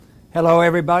Hello,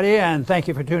 everybody, and thank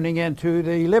you for tuning in to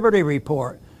the Liberty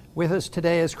Report. With us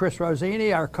today is Chris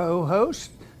Rossini, our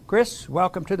co-host. Chris,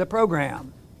 welcome to the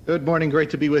program. Good morning.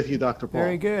 Great to be with you, Dr. Paul.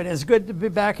 Very good. It's good to be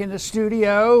back in the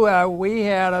studio. We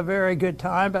had a very good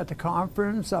time at the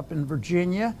conference up in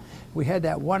Virginia. We had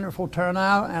that wonderful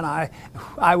turnout, and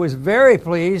I was very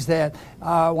pleased that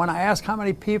when I asked how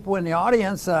many people in the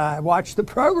audience watched the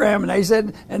program, and they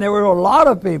said, and there were a lot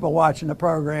of people watching the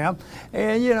program.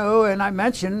 And, and I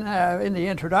mentioned in the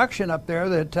introduction up there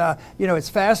that, it's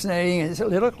fascinating.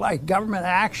 It looked like government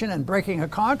action and breaking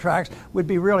of contracts would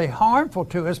be really harmful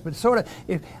to us, but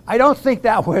I don't think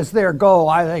that was their goal.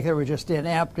 I think they were just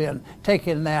inept in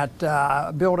taking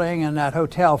that building and that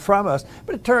hotel from us.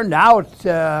 But it turned out,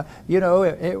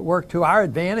 it worked to our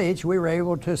advantage. We were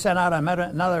able to send out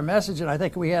another message, and I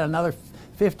think we had another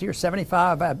 50 or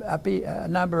 75 a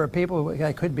number of people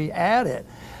that could be added.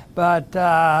 But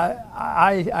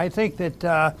I think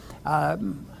that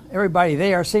everybody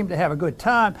there seemed to have a good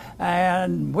time,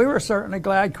 and we were certainly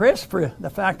glad, Chris, for the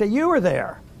fact that you were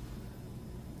there.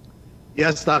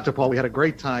 Yes, Dr. Paul, we had a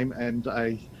great time, and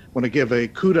I want to give a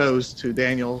kudos to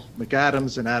Daniel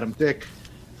McAdams and Adam Dick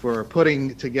for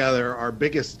putting together our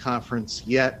biggest conference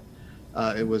yet.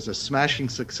 It was a smashing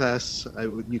success.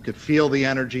 You could feel the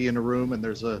energy in the room, and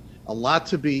there's a lot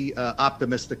to be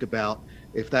optimistic about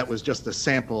if that was just a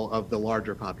sample of the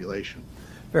larger population.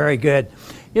 Very good.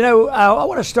 I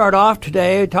want to start off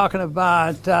today talking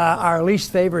about our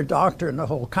least favorite doctor in the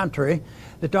whole country,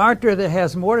 the doctor that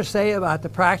has more to say about the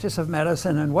practice of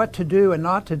medicine and what to do and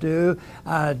not to do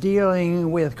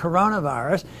dealing with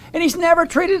coronavirus. And he's never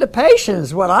treated a patient,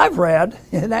 is what I've read.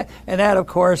 And that, of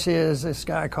course, is this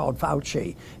guy called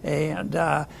Fauci.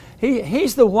 And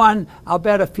he's the one, I'll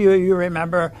bet a few of you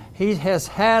remember, he has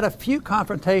had a few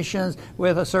confrontations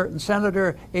with a certain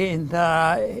senator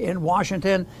in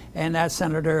Washington, and that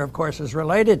senator, of course, is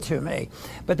related to me.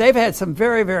 But they've had some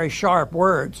very, very sharp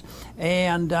words.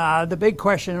 And the big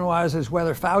question is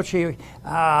whether Fauci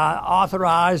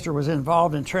authorized or was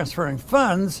involved in transferring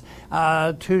funds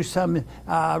to some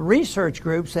research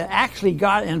groups that actually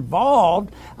got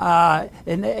involved,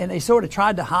 and they sort of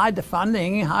tried to hide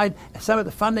some of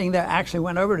the funding that actually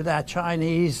went over to that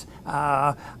Chinese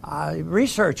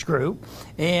research group.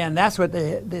 And that's what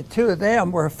the two of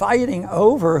them were fighting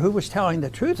over, who was telling the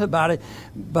truth about it.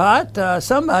 But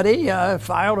somebody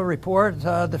filed a report,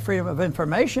 the Freedom of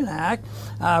Information Act,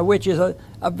 which is a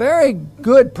very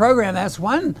good program. That's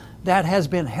one that has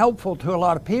been helpful to a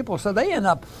lot of people. So they end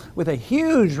up with a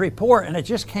huge report, and it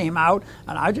just came out,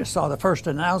 and I just saw the first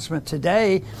announcement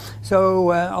today.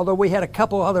 So although we had a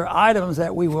couple other items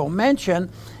that we will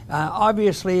mention,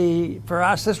 obviously for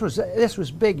us this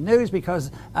was big news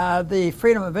because the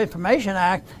Freedom of Information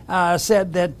Act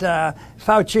said that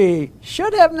Fauci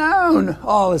should have known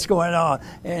all that's going on,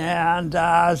 and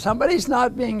somebody's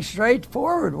not being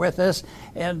straightforward with this,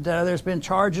 and there's been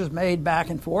charges made back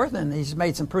and forth, and he's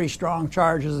made some pretty strong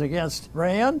charges against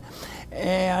Rand.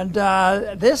 And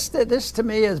this to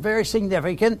me is very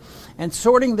significant, and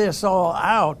sorting this all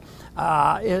out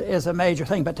is a major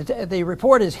thing. But the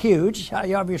report is huge.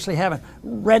 I obviously haven't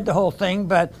read the whole thing,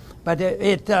 but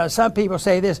some people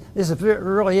say this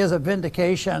really is a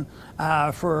vindication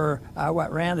for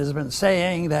what Rand has been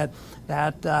saying, that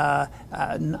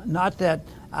not that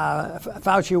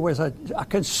Fauci was a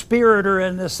conspirator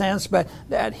in this sense, but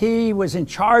that he was in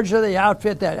charge of the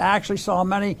outfit that actually saw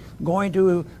money going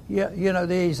to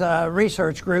these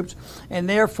research groups, and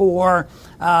therefore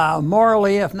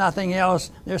morally, if nothing else,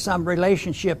 there's some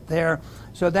relationship there.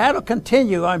 So that'll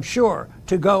continue, I'm sure,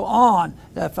 to go on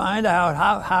to find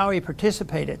out how he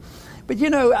participated. But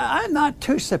I'm not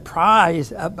too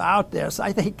surprised about this.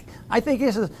 I think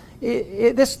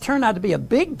this turned out to be a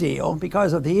big deal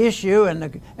because of the issue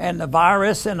and the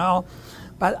virus and all.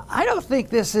 But I don't think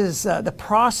this is the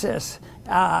process.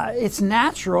 It's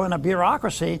natural in a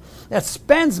bureaucracy that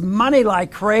spends money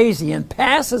like crazy and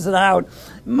passes it out.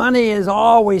 Money is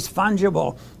always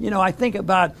fungible. I think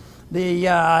about the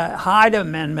Hyde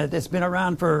Amendment that's been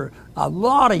around for a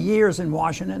lot of years in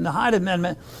Washington. The Hyde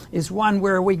Amendment is one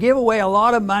where we give away a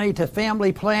lot of money to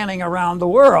family planning around the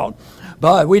world,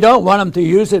 but we don't want them to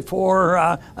use it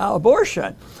for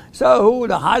abortion. So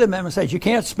the Hyde Amendment says you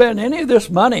can't spend any of this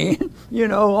money,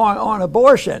 on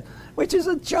abortion, which is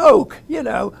a joke,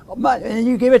 and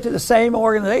you give it to the same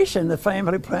organization, the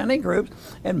family planning groups,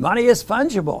 and money is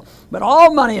fungible. But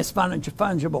all money is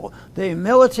fungible. The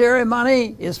military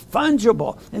money is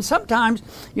fungible. And sometimes,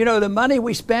 the money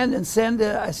we spend and send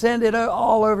it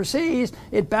all overseas,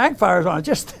 it backfires on it.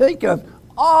 Just think of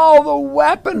all the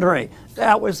weaponry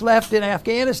that was left in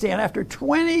Afghanistan after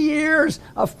 20 years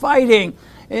of fighting.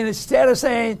 And instead of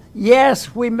saying,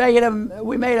 yes, we made a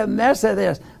mess of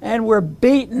this, and we're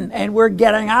beaten, and we're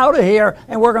getting out of here,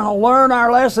 and we're going to learn our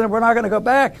lesson, and we're not going to go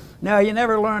back. No, you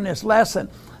never learn this lesson.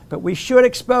 But we should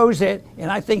expose it,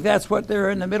 and I think that's what they're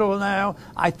in the middle of now.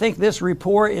 I think this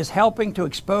report is helping to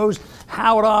expose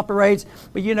how it operates.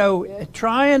 But, you know,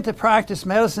 trying to practice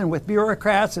medicine with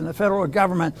bureaucrats in the federal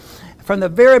government from the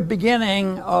very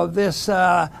beginning of this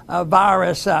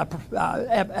virus,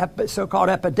 so-called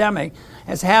epidemic,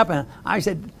 has happened. I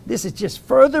said, this is just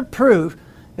further proof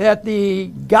that the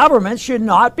government should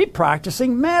not be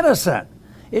practicing medicine.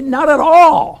 Not at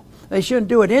all. They shouldn't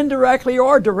do it indirectly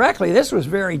or directly. This was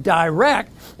very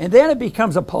direct. And then it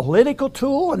becomes a political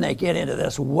tool, and they get into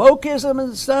this wokeism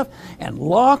and stuff and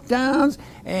lockdowns.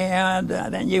 And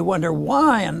then you wonder,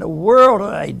 why in the world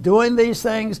are they doing these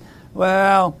things?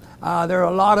 Well, there are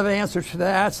a lot of answers to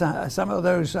that. Some of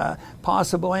those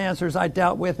possible answers I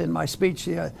dealt with in my speech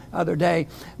the other day.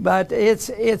 But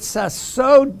it's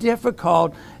so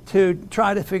difficult to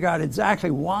try to figure out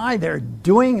exactly why they're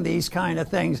doing these kind of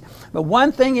things. But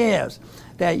one thing is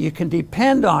that you can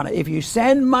depend on it. If you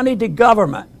send money to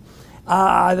government,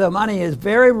 the money is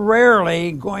very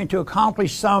rarely going to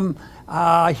accomplish some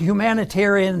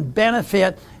humanitarian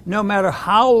benefit, no matter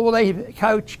how they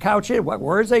couch it, what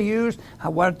words they use,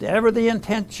 whatever the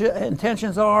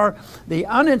intentions are. The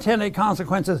unintended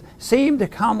consequences seem to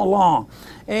come along.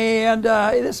 And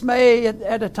this may,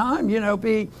 at a time,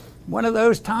 be one of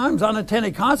those times,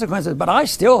 unintended consequences, but I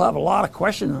still have a lot of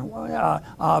questions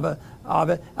of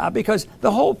it because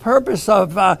the whole purpose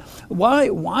of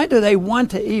why do they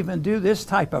want to even do this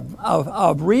type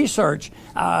of research?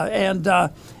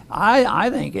 I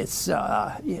think it's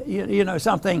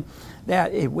something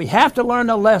that we have to learn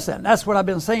a lesson. That's what I've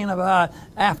been saying about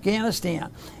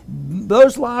Afghanistan.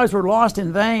 Those lives were lost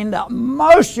in vain. The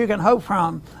most you can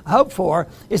hope for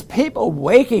is people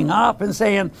waking up and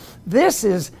saying, this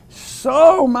is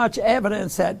so much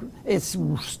evidence that it's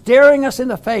staring us in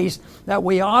the face that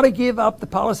we ought to give up the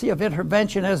policy of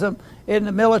interventionism in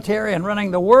the military and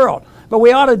running the world. But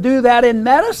we ought to do that in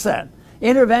medicine.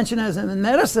 Interventionism in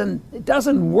medicine, it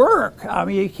doesn't work. I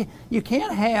mean, you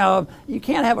can't have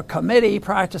a committee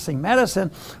practicing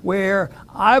medicine where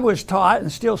I was taught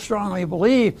and still strongly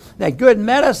believe that good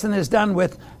medicine is done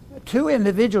with two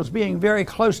individuals being very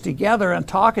close together and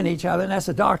talking to each other, and that's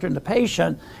the doctor and the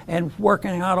patient, and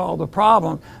working out all the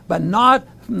problems, but not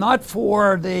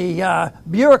for the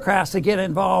bureaucrats to get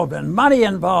involved and money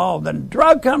involved and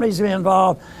drug companies to be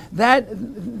involved. That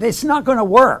it's not going to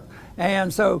work.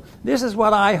 And so this is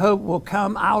what I hope will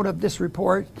come out of this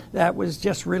report that was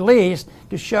just released,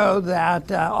 to show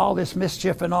that all this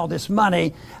mischief and all this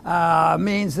money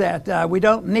means that we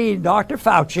don't need Dr.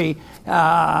 Fauci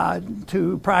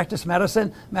to practice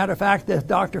medicine. Matter of fact, the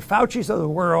Dr. Fauci's of the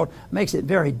world makes it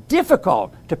very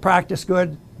difficult to practice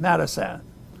good medicine.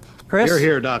 Chris? You're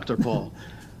here, Dr. Paul.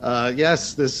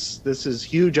 Yes, this is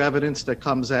huge evidence that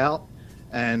comes out,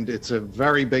 and it's a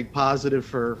very big positive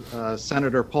for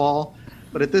Senator Paul.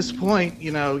 But at this point,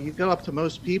 you go up to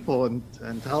most people and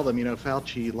tell them,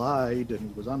 Fauci lied and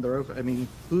he was under oath. I mean,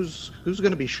 who's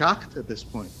going to be shocked at this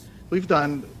point? We've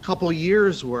done a couple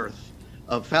years worth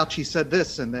of Fauci said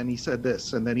this, and then he said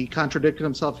this, and then he contradicted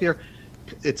himself here.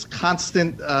 It's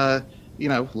constant,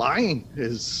 lying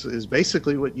is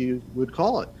basically what you would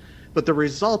call it. But the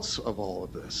results of all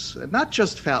of this, and not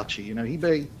just Fauci, he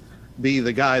may be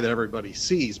the guy that everybody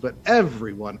sees, but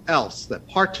everyone else that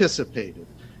participated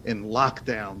in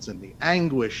lockdowns and the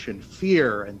anguish and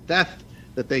fear and death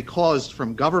that they caused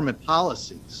from government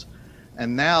policies,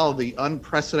 and now the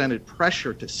unprecedented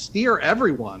pressure to steer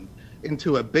everyone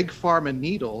into a big pharma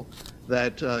needle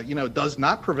that does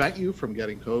not prevent you from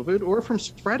getting COVID or from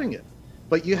spreading it,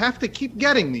 but you have to keep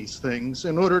getting these things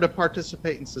in order to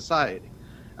participate in society.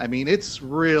 I mean, it's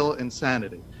real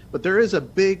insanity. But there is a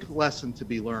big lesson to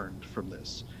be learned from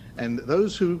this. And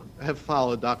those who have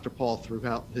followed Dr. Paul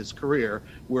throughout his career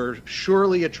were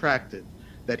surely attracted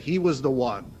that he was the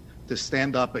one to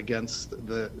stand up against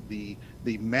the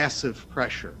massive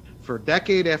pressure. For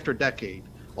decade after decade,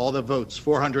 all the votes,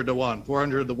 400 to 1,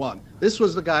 400 to 1. This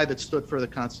was the guy that stood for the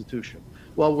Constitution.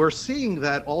 Well, we're seeing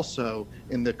that also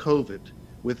in the COVID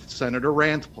with Senator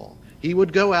Rand Paul. He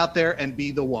would go out there and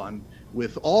be the one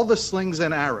with all the slings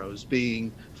and arrows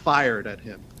being fired at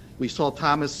him. We saw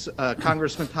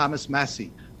Congressman Thomas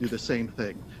Massie do the same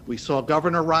thing. We saw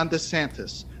Governor Ron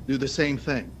DeSantis do the same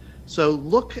thing. So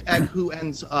look at who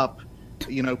ends up,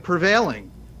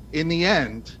 prevailing in the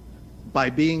end by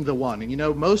being the one.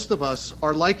 And most of us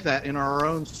are like that in our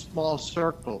own small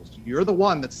circles. You're the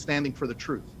one that's standing for the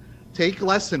truth. Take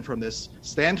lesson from this.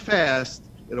 Stand fast.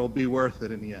 It'll be worth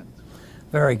it in the end.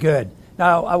 Very good.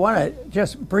 Now, I want to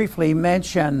just briefly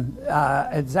mention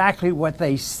exactly what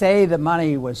they say the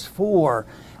money was for,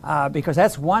 because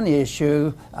that's one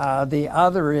issue. The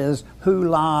other is who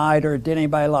lied, or did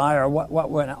anybody lie, or what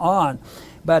went on.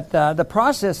 But the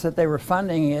process that they were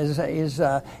funding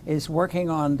is working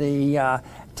on the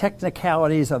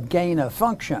technicalities of gain of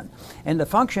function. And the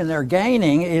function they're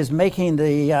gaining is making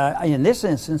in this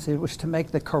instance, it was to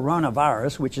make the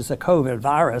coronavirus, which is a COVID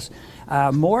virus,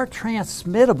 more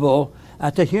transmittable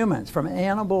to humans, from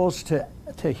animals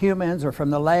to humans, or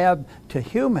from the lab to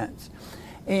humans.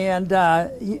 And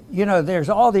there's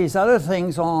all these other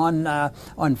things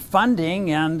on funding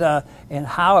and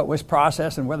how it was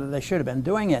processed and whether they should have been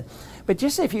doing it. But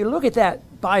just if you look at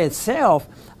that by itself,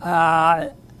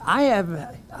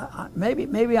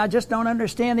 maybe I just don't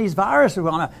understand these viruses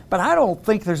well enough, but I don't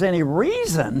think there's any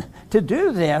reason to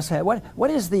do this.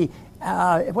 What is the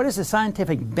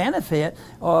scientific benefit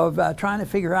of trying to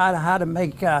figure out how to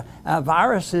make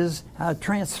viruses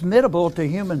transmittable to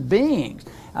human beings?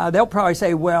 They'll probably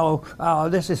say, well,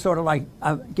 this is sort of like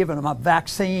giving them a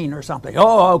vaccine or something.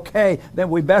 Oh, okay, then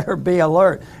we better be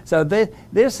alert. So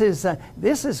this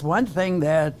is one thing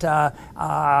that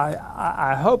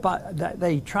I hope that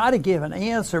they try to give an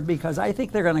answer, because I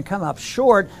think they're going to come up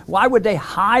short. Why would they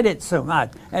hide it so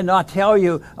much and not tell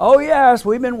you, oh, yes,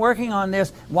 we've been working on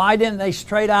this? Why didn't they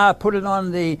straight out put it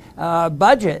on the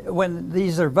budget when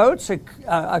these votes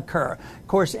occur? Of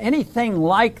course, anything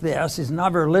like this is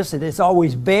never listed. It's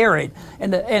always buried.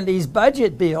 And these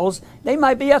budget bills, they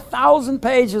might be 1,000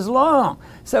 pages long.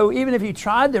 So even if you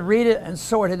tried to read it and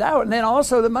sort it out, and then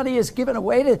also the money is given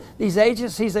away to these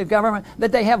agencies of government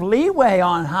that they have leeway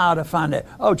on how to fund it.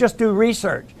 Oh, just do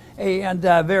research. And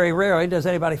very rarely does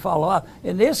anybody follow up.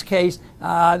 In this case,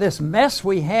 this mess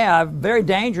we have, very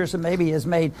dangerous, and maybe has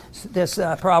made this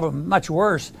problem much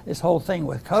worse, this whole thing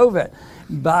with COVID.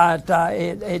 But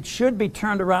it should be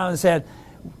turned around and said,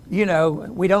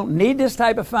 we don't need this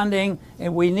type of funding,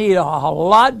 and we need a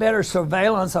lot better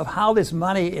surveillance of how this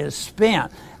money is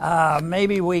spent.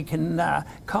 Maybe we can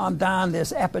calm down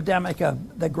this epidemic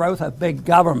of the growth of big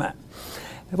government.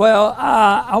 Well,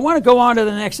 I want to go on to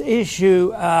the next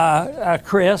issue,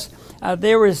 Chris.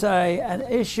 There was an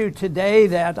issue today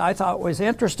that I thought was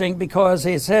interesting, because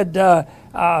it said there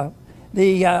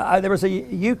was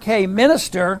a UK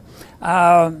minister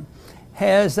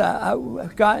has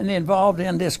gotten involved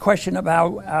in this question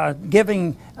about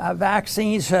giving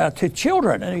vaccines to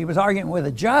children, and he was arguing with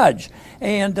a judge.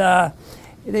 And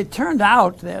it turned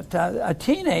out that a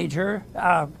teenager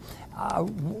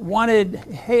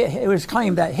it was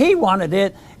claimed that he wanted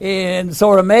it in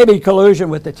sort of maybe collusion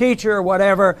with the teacher or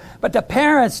whatever, but the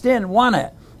parents didn't want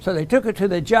it. So they took it to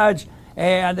the judge,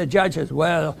 and the judge says,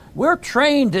 well, we're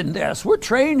trained in this. We're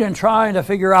trained in trying to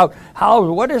figure out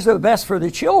what is the best for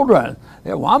the children.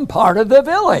 Well, I'm part of the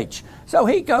village. So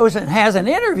he goes and has an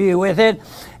interview with it,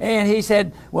 and he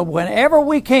said, well, whenever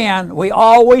we can, we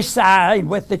always side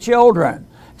with the children.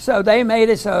 So they made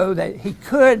it so that he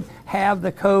could have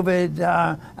the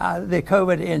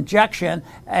COVID injection,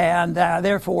 and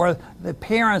therefore the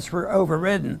parents were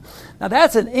overridden. Now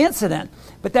that's an incident,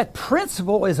 but that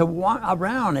principle is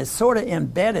around, is sort of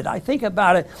embedded. I think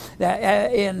about it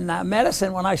that in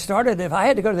medicine, when I started, if I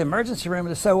had to go to the emergency room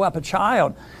to sew up a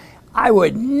child, I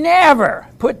would never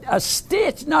put a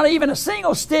stitch, not even a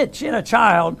single stitch, in a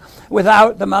child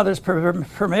without the mother's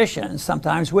permission.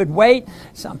 Sometimes we'd wait,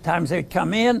 sometimes they'd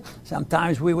come in,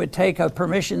 sometimes we would take a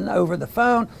permission over the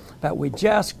phone, but we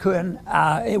just couldn't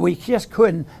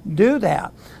do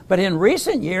that. But in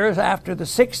recent years, after the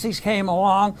 60s came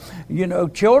along,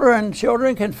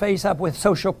 children can face up with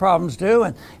social problems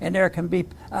too, and there can be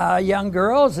young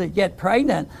girls that get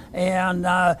pregnant, and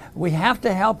we have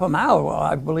to help them out. Well,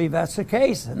 I believe that's the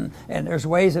case, and there's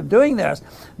ways of doing this.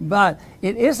 But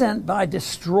it isn't by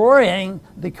destroying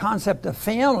the concept of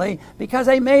family, because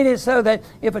they made it so that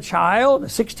if a child, a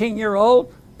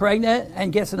 16-year-old, pregnant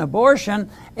and gets an abortion,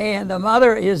 and the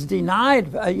mother is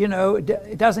denied,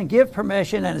 doesn't give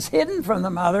permission and is hidden from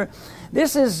the mother,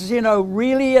 this is,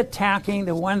 really attacking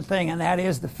the one thing, and that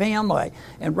is the family.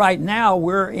 And right now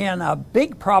we're in a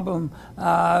big problem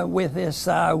with this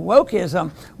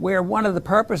wokeism, where one of the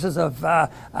purposes of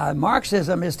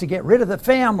Marxism is to get rid of the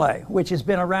family, which has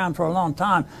been around for a long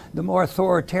time. The more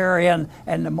authoritarian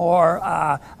and the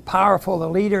more powerful the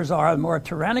leaders are, the more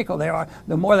tyrannical they are,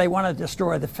 the more they want to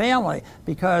destroy the family,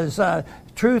 because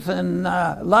truth and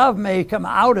love may come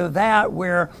out of that,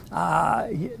 where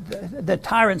the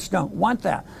tyrants don't want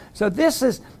that. So this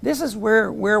is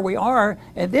where we are,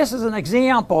 and this is an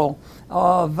example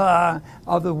of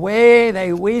the way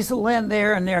they weasel in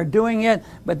there, and they're doing it.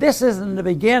 But this isn't the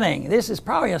beginning. This is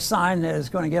probably a sign that it's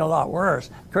going to get a lot worse.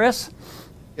 Chris?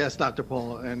 Yes, Dr.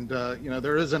 Paul, and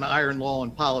there is an iron law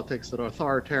in politics that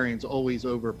authoritarians always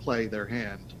overplay their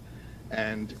hand.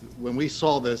 And when we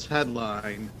saw this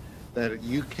headline that a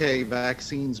UK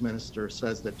vaccines minister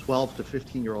says that 12 to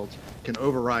 15-year-olds can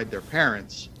override their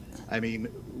parents, I mean,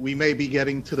 we may be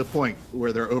getting to the point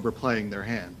where they're overplaying their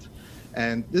hand.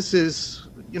 And this is,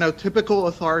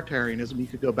 typical authoritarianism. You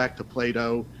could go back to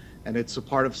Plato, and it's a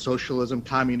part of socialism,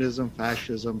 communism,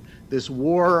 fascism, this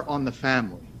war on the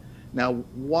family. Now,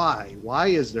 why? Why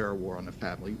is there a war on the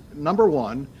family? Number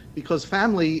one, because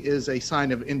family is a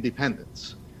sign of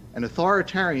independence. And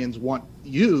authoritarians want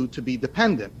you to be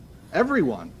dependent,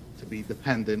 everyone to be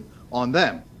dependent on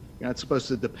them. You're not supposed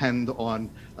to depend on,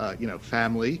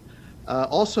 family.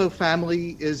 Also,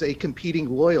 family is a competing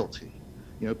loyalty.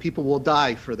 People will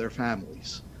die for their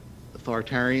families.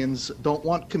 Authoritarians don't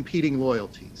want competing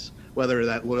loyalties, whether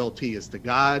that loyalty is to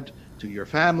God, to your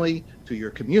family, to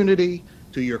your community,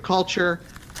 to your culture.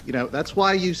 That's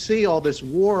why you see all this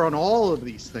war on all of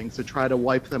these things to try to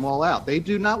wipe them all out. They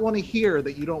do not want to hear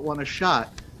that you don't want a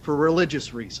shot for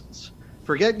religious reasons.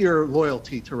 Forget your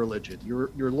loyalty to religion.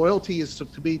 Your loyalty is to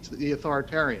be to the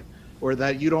authoritarian, or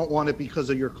that you don't want it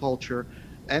because of your culture.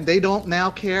 And they don't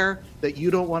now care that you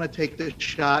don't want to take this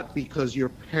shot because your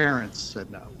parents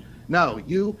said no. No,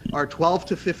 you are 12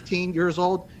 to 15 years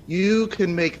old. You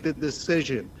can make the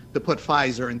decision to put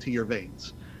Pfizer into your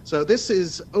veins. So this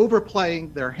is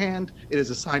overplaying their hand. It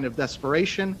is a sign of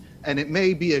desperation, and it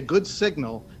may be a good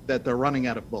signal that they're running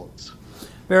out of bullets.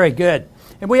 Very good.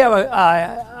 And we have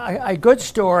a good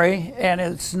story, and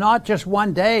it's not just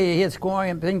one day. It's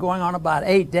been going on about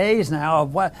 8 days now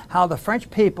of how the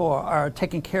French people are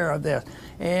taking care of this.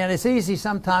 And it's easy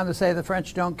sometimes to say the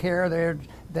French don't care. They're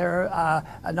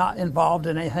not involved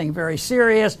in anything very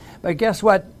serious. But guess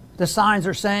what? The signs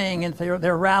are saying in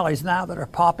their rallies now that are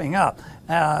popping up,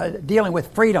 dealing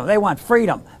with freedom. They want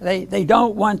freedom. They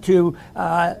don't want to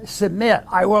submit.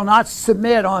 I will not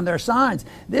submit on their signs.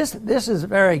 This is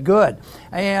very good.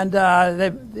 And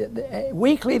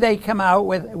weekly they come out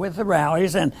with the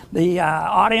rallies, and the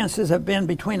audiences have been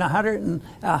between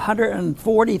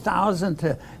 140,000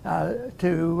 to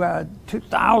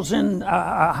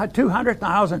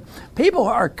 200,000. People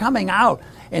are coming out.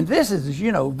 And this is,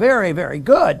 very, very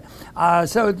good.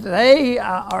 So they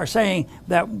are saying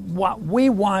that what we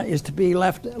want is to be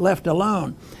left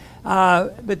alone.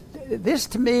 But this,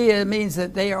 to me, it means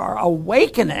that they are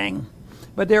awakening.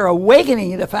 But they're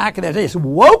awakening to the fact that this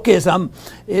wokeism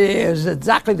is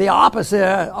exactly the opposite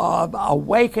of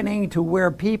awakening to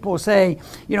where people say,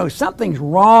 something's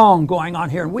wrong going on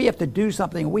here, and we have to do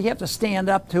something. We have to stand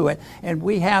up to it, and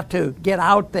we have to get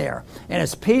out there. And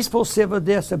it's peaceful civil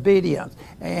disobedience.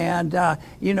 And,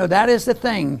 that is the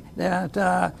thing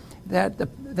that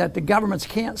the governments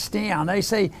can't stand. They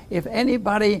say if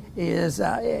anybody is,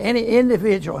 any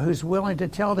individual who's willing to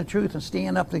tell the truth and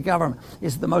stand up to the government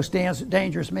is the most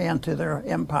dangerous man to their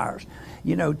empires.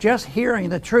 Just hearing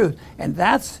the truth. And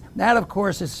that of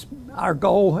course is our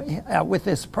goal with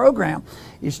this program,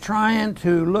 is trying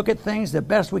to look at things the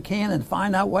best we can and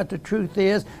find out what the truth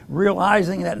is,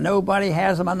 realizing that nobody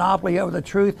has a monopoly over the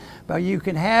truth, but you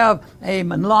can have a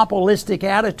monopolistic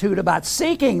attitude about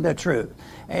seeking the truth.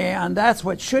 And that's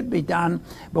what should be done.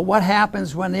 But what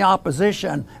happens when the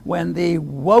opposition, when the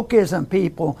wokeism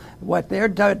people, what their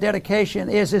dedication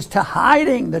is to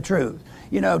hiding the truth?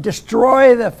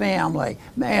 Destroy the family.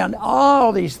 Man,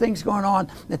 all these things going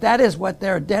on, that is what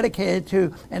they're dedicated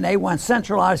to, and they want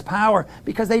centralized power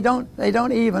because they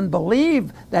don't even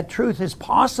believe that truth is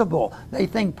possible. They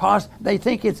think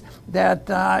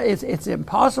it's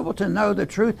impossible to know the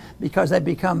truth because they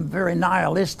become very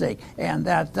nihilistic, and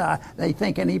that they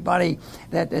think anybody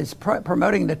that is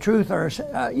promoting the truth are,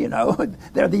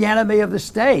 they're the enemy of the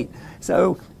state.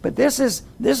 So, but this is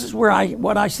where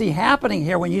what I see happening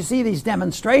here. When you see these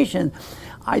demonstrations,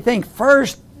 I think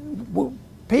first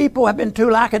people have been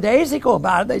too lackadaisical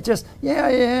about it. They just,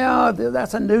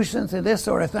 that's a nuisance and this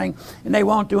sort of thing, and they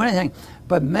won't do anything.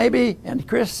 But maybe, and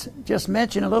Chris just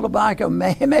mentioned a little back,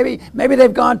 maybe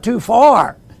they've gone too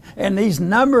far. And these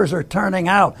numbers are turning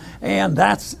out, and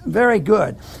that's very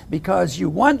good because you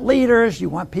want leaders, you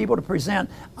want people to present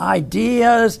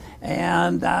ideas,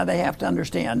 and they have to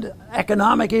understand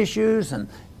economic issues and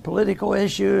political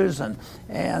issues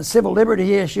and civil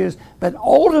liberty issues, but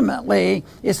ultimately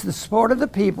it's the support of the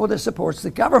people that supports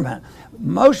the government.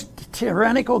 Most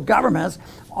tyrannical governments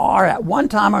are at one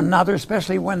time or another,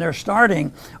 especially when they're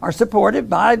starting, are supported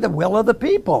by the will of the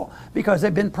people because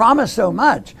they've been promised so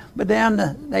much. But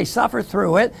then they suffer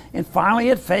through it, and finally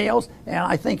it fails. And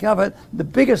I think of it, the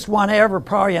biggest one ever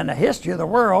probably in the history of the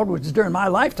world, which is during my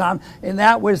lifetime, and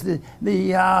that was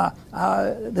the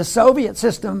Soviet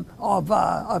system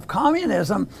of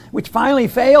communism, which finally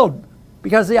failed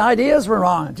because the ideas were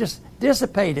wrong. It just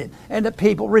dissipated, and the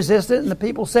people resisted, and the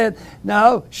people said,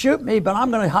 "No, shoot me, but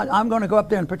I'm going to go up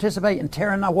there and participate in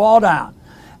tearing the wall down."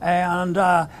 And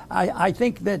I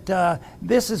think that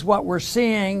this is what we're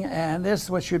seeing, and this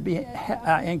is what should be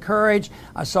encouraged.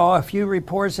 I saw a few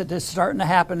reports that this is starting to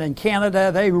happen in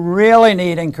Canada. They really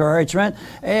need encouragement,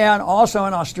 and also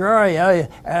in Australia.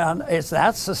 And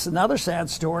that's just another sad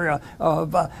story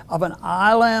of an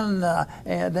island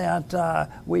that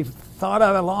we've thought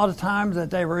of a lot of times that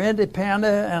they were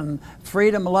independent and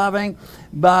freedom-loving,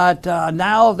 but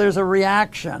now there's a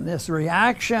reaction. This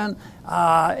reaction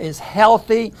is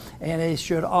healthy, and it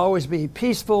should always be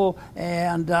peaceful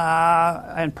and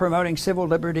promoting civil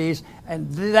liberties. And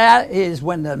that is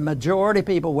when the majority of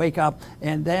people wake up,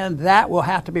 and then that will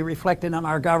have to be reflected in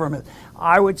our government.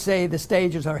 I would say the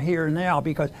stages are here now,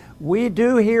 because we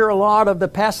do hear a lot of the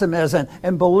pessimism,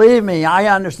 and believe me, I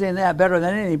understand that better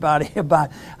than anybody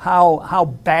about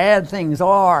how bad things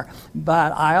are.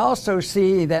 But I also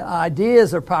see that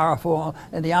ideas are powerful,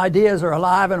 and the ideas are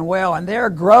alive and well, and they're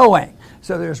growing.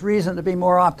 So there's reason to be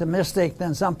more optimistic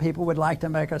than some people would like to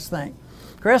make us think.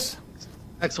 Chris?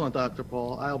 Excellent, Dr.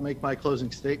 Paul. I'll make my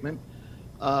closing statement.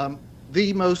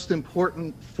 The most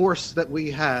important force that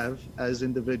we have as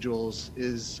individuals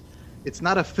is, it's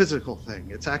not a physical thing.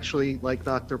 It's actually, like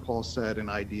Dr. Paul said, an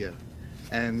idea.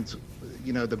 And,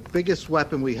 you know, the biggest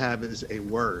weapon we have is a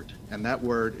word, and that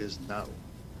word is no.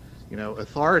 You know,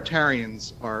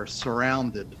 authoritarians are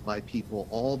surrounded by people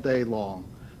all day long,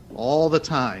 all the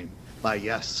time, by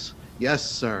yes, yes,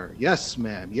 sir, yes,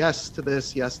 ma'am, yes to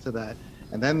this, yes to that.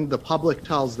 And then the public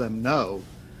tells them no.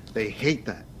 They hate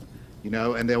that, you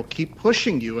know, and they'll keep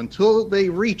pushing you until they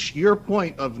reach your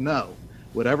point of no,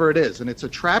 whatever it is. And it's a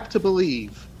trap to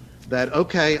believe that,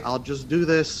 okay, I'll just do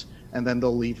this, and then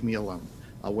they'll leave me alone.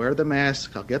 I'll wear the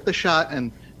mask, I'll get the shot,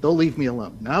 and they'll leave me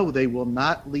alone. No, they will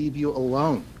not leave you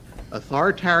alone.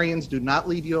 Authoritarians do not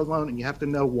leave you alone, and you have to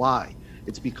know why.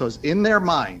 It's because in their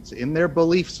minds, in their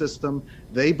belief system,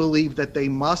 they believe that they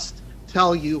must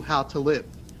tell you how to live.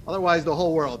 Otherwise, the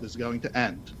whole world is going to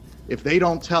end if they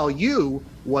don't tell you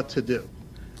what to do.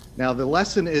 Now, the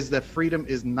lesson is that freedom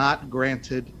is not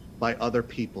granted by other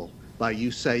people, by you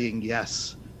saying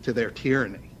yes to their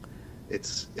tyranny.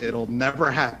 It'll never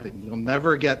happen. You'll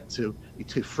never get to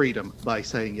freedom by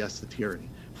saying yes to tyranny.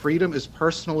 Freedom is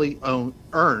personally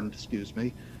earned,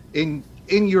 in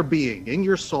your being, in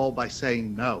your soul, by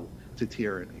saying no to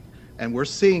tyranny. And we're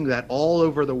seeing that all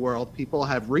over the world. People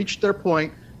have reached their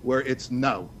point where it's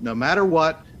no. No matter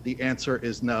what, the answer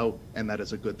is no, and that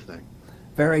is a good thing.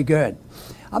 Very good.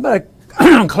 I'm going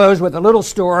to close with a little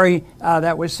story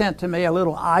that was sent to me, a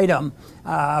little item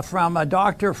from a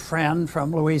doctor friend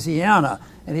from Louisiana.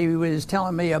 And he was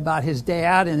telling me about his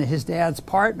dad and his dad's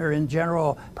partner in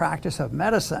general practice of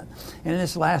medicine. And in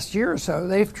this last year or so,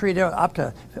 they've treated up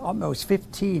to almost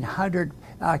 1,500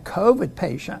 COVID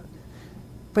patients.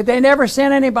 But they never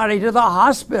sent anybody to the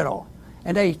hospital.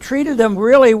 And they treated them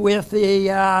really with the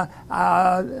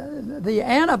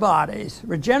antibodies,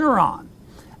 Regeneron.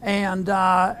 And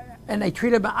they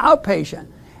treated them outpatient.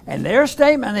 And their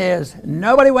statement is,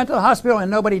 nobody went to the hospital and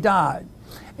nobody died.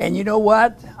 And you know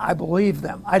what? I believe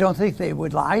them. I don't think they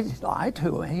would lie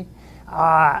to me.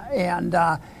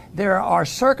 There are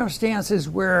circumstances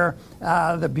where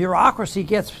the bureaucracy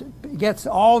gets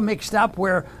all mixed up,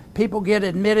 where people get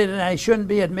admitted and they shouldn't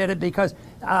be admitted, because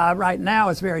right now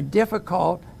it's very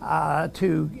difficult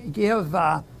to give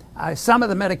some of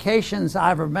the medications,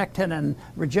 ivermectin and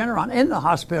Regeneron, in the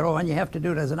hospital, and you have to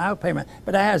do it as an outpayment.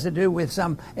 But that has to do with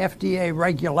some FDA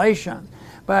regulation.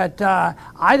 But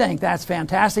I think that's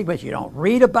fantastic, but you don't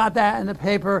read about that in the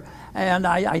paper. And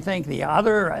I think the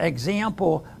other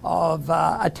example of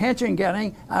attention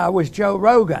getting was Joe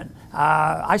Rogan.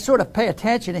 I sort of pay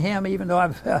attention to him, even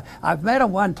though I've met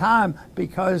him one time,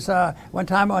 because one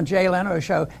time on Jay Leno's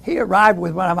show, he arrived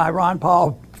with one of my Ron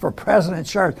Paul for President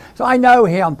shirts. So I know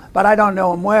him, but I don't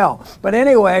know him well. But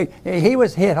anyway, he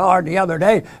was hit hard the other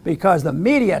day because the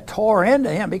media tore into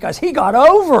him because he got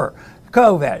over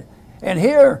COVID. And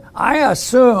here, I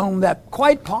assume that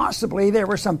quite possibly there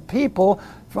were some people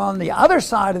from the other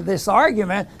side of this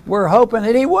argument were hoping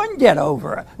that he wouldn't get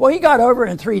over it. Well, he got over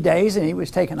it in 3 days, and he was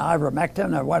taking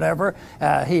ivermectin or whatever.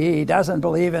 He doesn't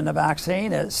believe in the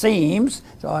vaccine, it seems,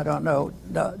 so I don't know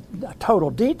the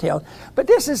total details. But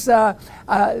this is, so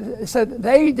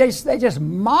they just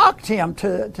mocked him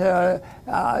to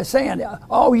saying,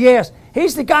 oh yes,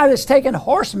 he's the guy that's taking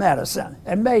horse medicine,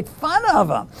 and made fun of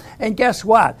him. And guess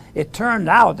what? It turned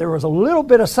out there was a little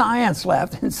bit of science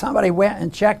left, and somebody went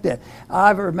and checked it.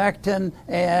 Ivermectin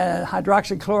and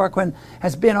hydroxychloroquine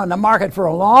has been on the market for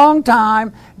a long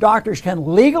time. Doctors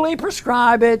can legally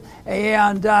prescribe it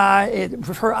and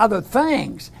for other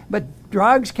things. But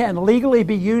drugs can legally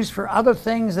be used for other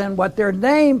things than what they're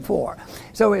named for.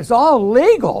 So it's all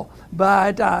legal,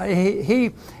 but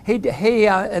the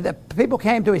people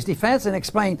came to his defense and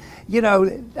explained,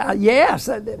 yes,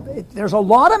 there's a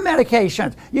lot of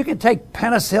medications. You can take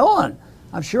penicillin.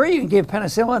 I'm sure you can give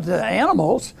penicillin to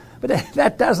animals, but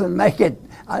that doesn't make it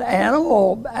an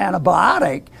animal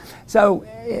antibiotic. So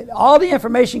all the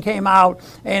information came out,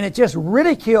 and it just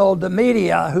ridiculed the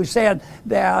media, who said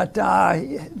that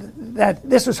that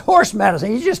this was horse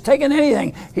medicine. He's just taking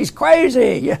anything. He's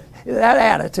crazy. That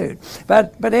attitude.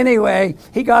 But anyway,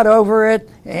 he got over it,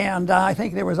 and I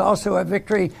think there was also a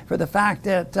victory for the fact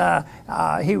that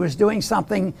he was doing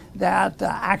something that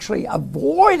actually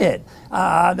avoided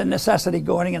the necessity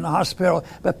going in the hospital.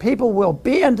 But people will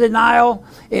be in denial.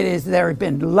 They've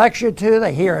been lectured to.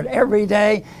 They hear it every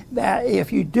day that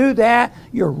if you do that,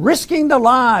 you're risking the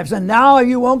lives, and now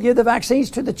you won't give the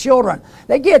vaccines to the children.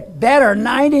 They get better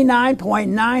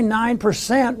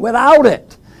 99.99% without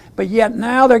it. But yet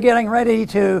now they're getting ready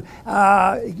to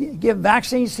give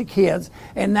vaccines to kids,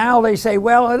 and now they say,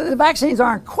 well, the vaccines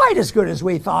aren't quite as good as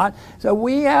we thought, so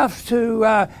we have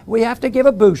to give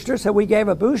a booster. So we gave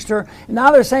a booster, and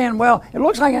now they're saying, well, it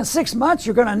looks like in 6 months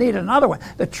you're going to need another one.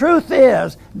 The truth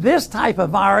is, this type of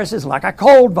virus is like a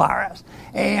cold virus,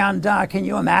 and can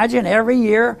you imagine every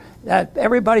year that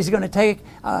everybody's going to take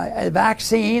a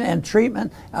vaccine and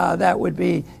treatment that would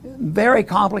be very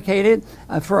complicated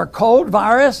for a cold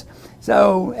virus.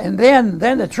 So, and then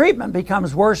the treatment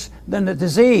becomes worse than the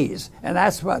disease, and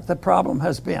that's what the problem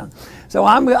has been. So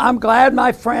I'm glad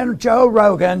my friend Joe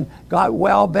Rogan got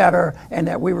well better, and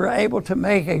that we were able to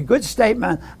make a good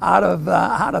statement out of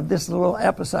this little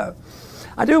episode.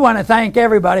 I do want to thank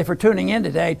everybody for tuning in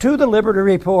today to the Liberty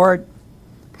Report.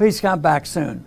 Please come back soon.